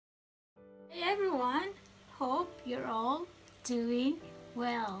Hey everyone, hope you're all doing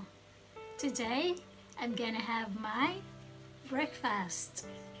well. Today I'm gonna have my breakfast.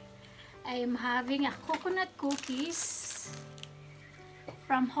 I am having a coconut cookies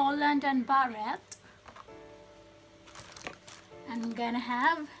from Holland and Barrett. I'm gonna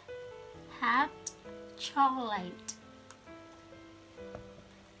have hot chocolate.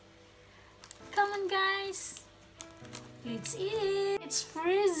 Come on guys, let's eat. It's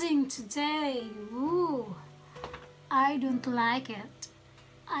freezing today. Ooh, I don't like it.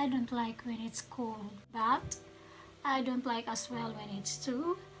 I don't like when it's cold, but I don't like as well when it's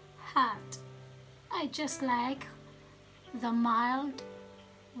too hot. I just like the mild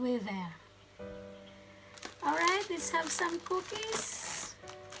weather. Alright, let's have some cookies.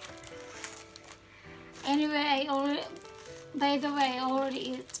 Anyway, by the way, I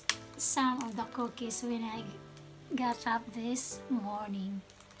already ate some of the cookies when I got up this morning.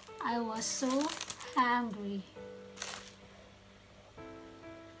 I was so hungry.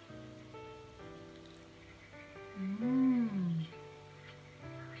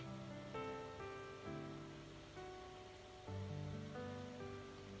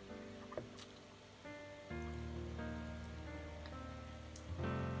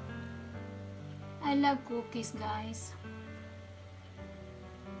 I love cookies, guys.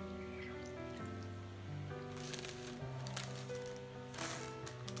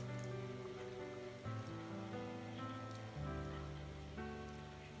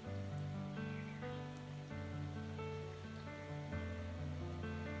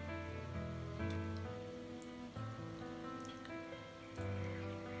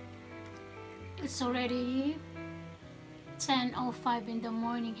 It's already 10:05 in the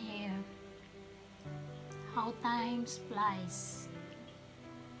morning here. How time flies.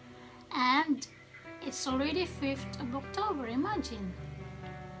 And it's already 5th of October, imagine.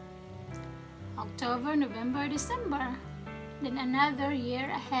 October, November, December. Then another year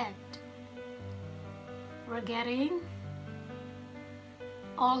ahead. We're getting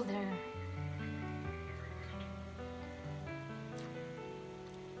older.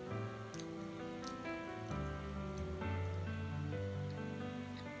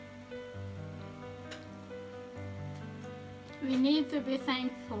 We need to be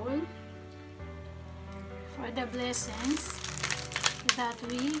thankful for the blessings that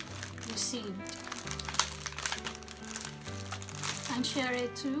we received and share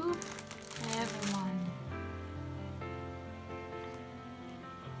it to everyone.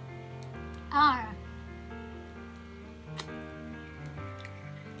 R.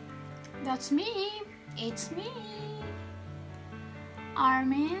 That's me. It's me. R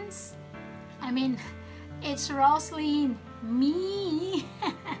means, it's Roslyn. Me.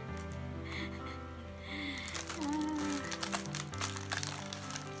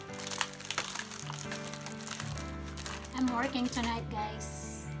 I'm working tonight,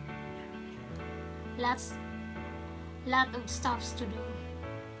 guys. Lot of stuffs to do.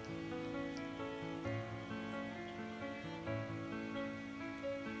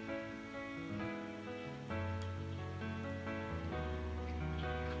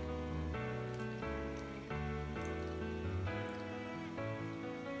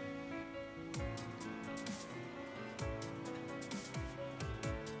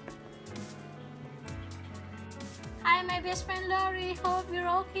 Hi, my best friend Lori. Hope you're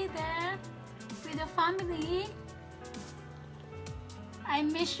okay there with the family. I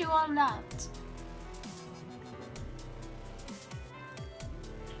miss you a lot.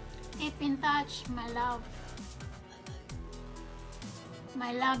 Keep in touch, my love.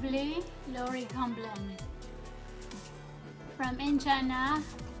 My lovely Lori Humblin from Indiana,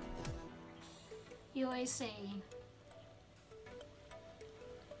 USA.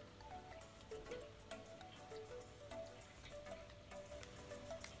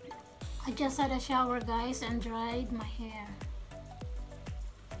 I just had a shower, guys, and dried my hair.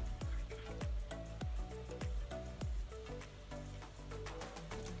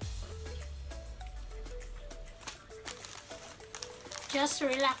 Just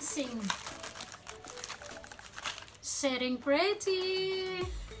relaxing. Sitting pretty.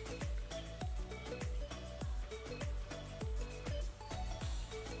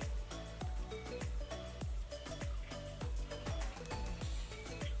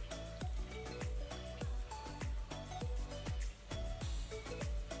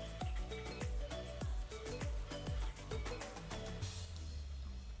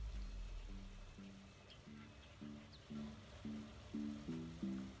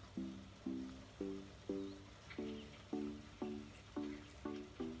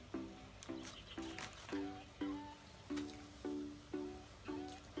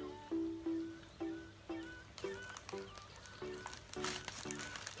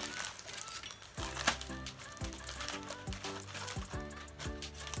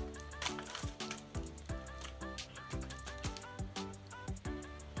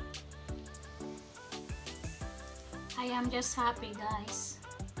 I am just happy, guys,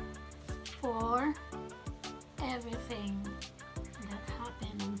 for everything that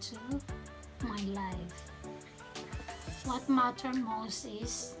happened into my life. What matters most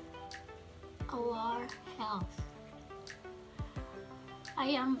is our health. I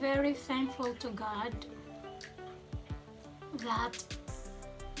am very thankful to God that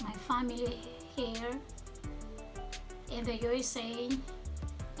my family here in the USA,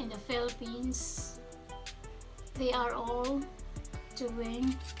 in the Philippines, they are all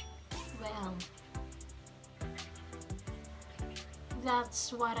doing well.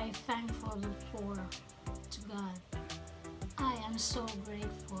 That's what I'm thankful for to God. I am so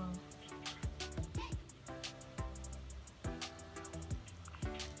grateful.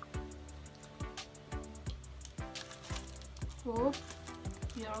 Hope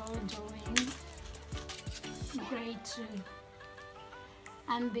you're all doing great too,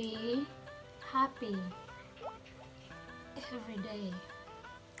 and be happy every day.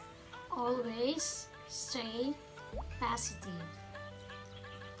 Always stay positive.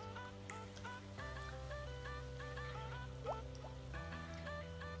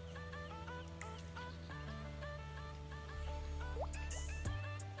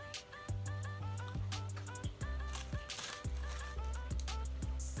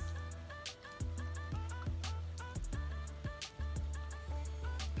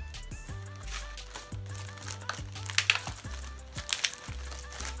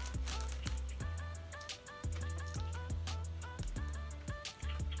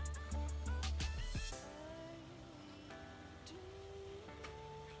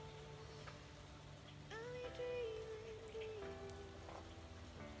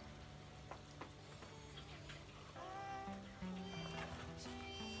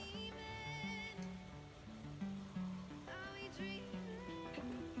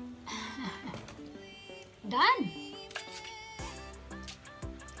 Done.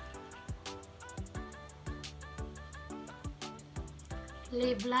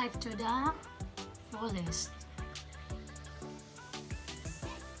 Live life to the fullest.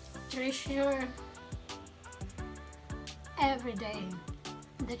 Treasure every day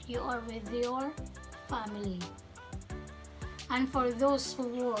that you are with your family. And for those who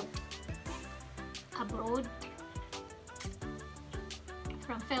work abroad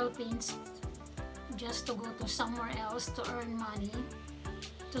from Philippines, just to go to somewhere else to earn money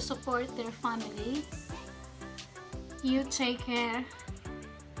to support their family, you take care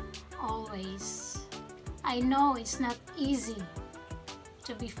always. I know it's not easy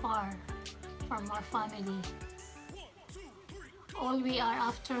to be far from our family. All we are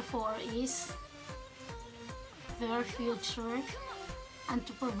after for is their future and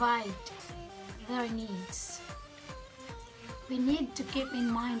to provide their needs. We need to keep in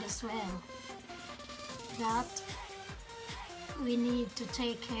mind as well that we need to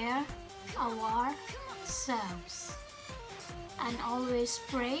take care of ourselves and always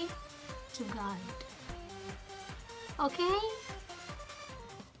pray to God. Okay?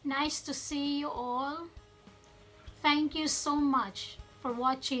 Nice to see you all. Thank you so much for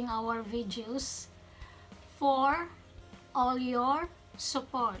watching our videos, for all your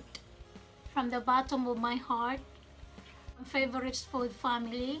support. From the bottom of my heart, Favorites Food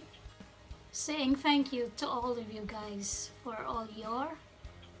family, saying thank you to all of you guys for all your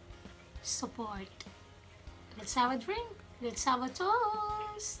support. Let's have a drink. Let's have a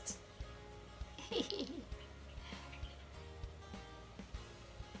toast.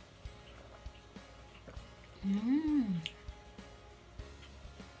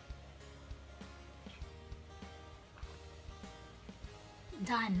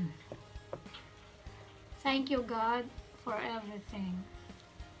 Done. Thank you, God, for everything.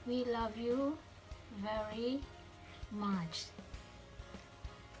 We love you very much.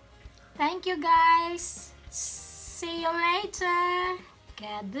 Thank you, guys. See you later.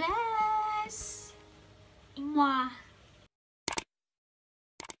 God bless. Mwah.